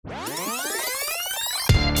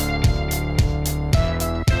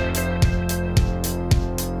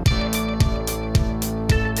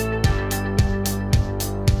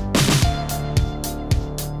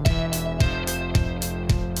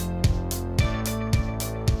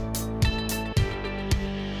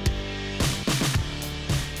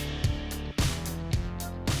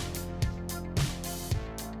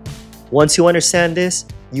Once you understand this,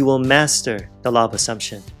 you will master the law of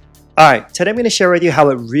assumption. Alright, today I'm going to share with you how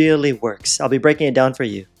it really works. I'll be breaking it down for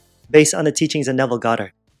you based on the teachings of Neville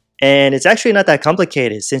Goddard. And it's actually not that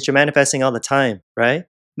complicated since you're manifesting all the time, right?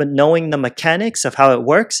 But knowing the mechanics of how it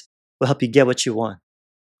works will help you get what you want.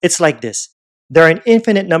 It's like this. There are an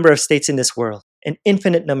infinite number of states in this world, an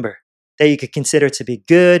infinite number that you could consider to be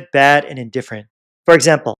good, bad, and indifferent. For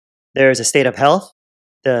example, there is a state of health,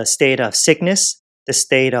 the state of sickness, the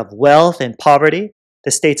state of wealth and poverty,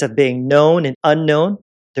 the states of being known and unknown.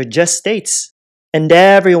 They're just states. And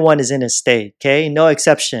everyone is in a state, okay? No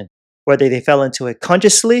exception. Whether they fell into it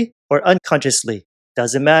consciously or unconsciously,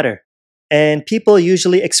 doesn't matter. And people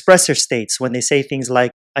usually express their states when they say things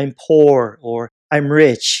like, I'm poor, or I'm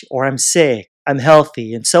rich, or I'm sick, I'm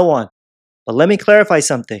healthy, and so on. But let me clarify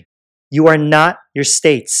something. You are not your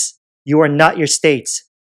states. You are not your states.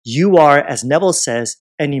 You are, as Neville says,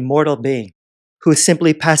 an immortal being who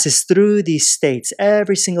simply passes through these states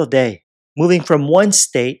every single day, moving from one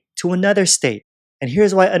state to another state. And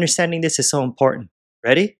here's why understanding this is so important.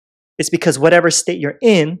 Ready? It's because whatever state you're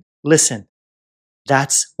in, listen,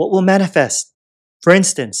 that's what will manifest. For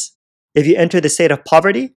instance, if you enter the state of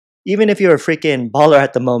poverty, even if you're a freaking baller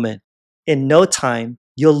at the moment, in no time,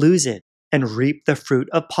 you'll lose it and reap the fruit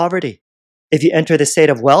of poverty. If you enter the state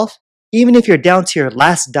of wealth, even if you're down to your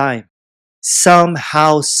last dime,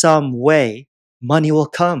 somehow, some way, money will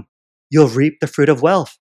come. You'll reap the fruit of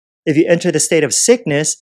wealth. If you enter the state of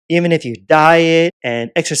sickness, even if you diet and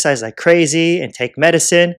exercise like crazy and take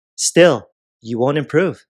medicine, still, you won't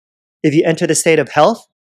improve. If you enter the state of health,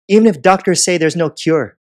 even if doctors say there's no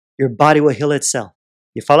cure, your body will heal itself.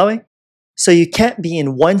 You following? So you can't be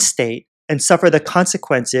in one state and suffer the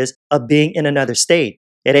consequences of being in another state.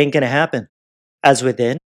 It ain't gonna happen. As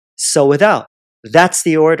within, so without. That's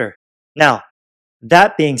the order. Now,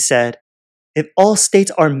 that being said, if all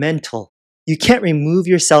states are mental, you can't remove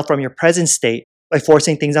yourself from your present state by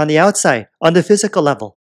forcing things on the outside, on the physical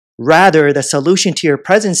level. Rather, the solution to your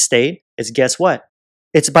present state is, guess what?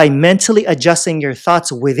 It's by mentally adjusting your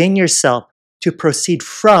thoughts within yourself to proceed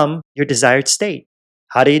from your desired state.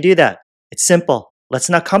 How do you do that? It's simple. Let's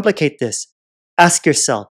not complicate this. Ask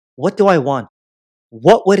yourself, what do I want?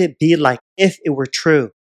 What would it be like if it were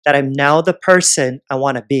true that I'm now the person I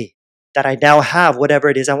want to be? That I now have whatever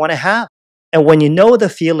it is I want to have? And when you know the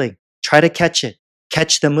feeling, try to catch it.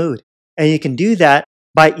 Catch the mood. And you can do that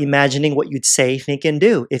by imagining what you'd say, think, and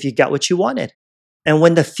do if you got what you wanted. And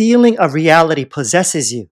when the feeling of reality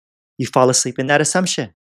possesses you, you fall asleep in that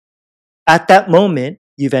assumption. At that moment,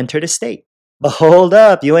 you've entered a state. But hold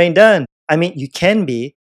up, you ain't done. I mean, you can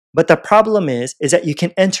be, but the problem is that you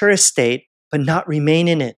can enter a state but not remain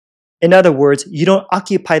in it. In other words, you don't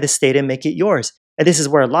occupy the state and make it yours. And this is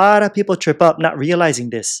where a lot of people trip up not realizing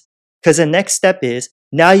this. Because the next step is,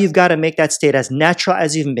 now you've got to make that state as natural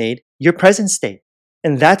as you've made your present state.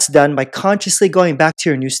 And that's done by consciously going back to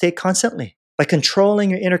your new state constantly, by controlling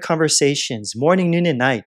your inner conversations, morning, noon, and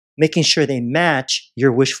night, making sure they match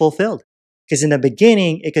your wish fulfilled. Because in the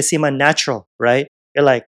beginning, it can seem unnatural, right? You're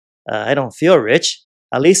like, I don't feel rich,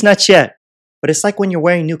 at least not yet. But it's like when you're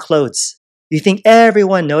wearing new clothes. You think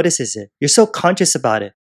everyone notices it. You're so conscious about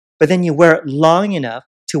it. But then you wear it long enough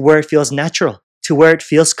to where it feels natural, to where it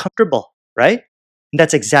feels comfortable, right? And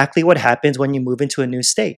that's exactly what happens when you move into a new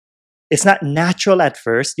state. It's not natural at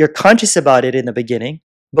first. You're conscious about it in the beginning.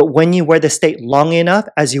 But when you wear the state long enough,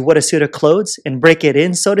 as you would a suit of clothes, and break it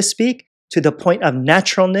in, so to speak, to the point of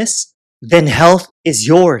naturalness, then health is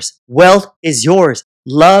yours. Wealth is yours.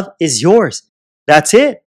 Love is yours. That's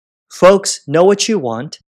it. Folks, know what you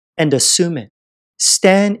want and assume it.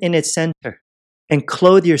 Stand in its center and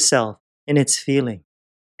clothe yourself in its feeling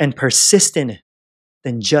and persist in it.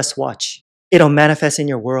 Then just watch. It'll manifest in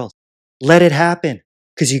your world. Let it happen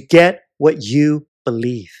because you get what you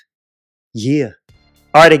believe. Yeah.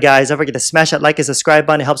 Alrighty guys, don't forget to smash that like and subscribe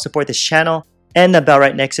button to help support this channel and the bell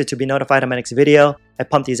right next to it to be notified of my next video. I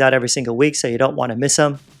pump these out every single week so you don't want to miss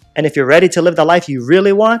them. And if you're ready to live the life you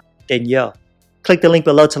really want, then click the link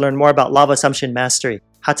below to learn more about Law of Assumption Mastery,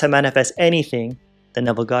 how to manifest anything the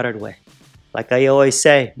Neville Goddard way. Like I always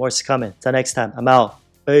say, more's coming. Till next time, I'm out.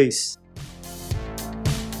 Peace.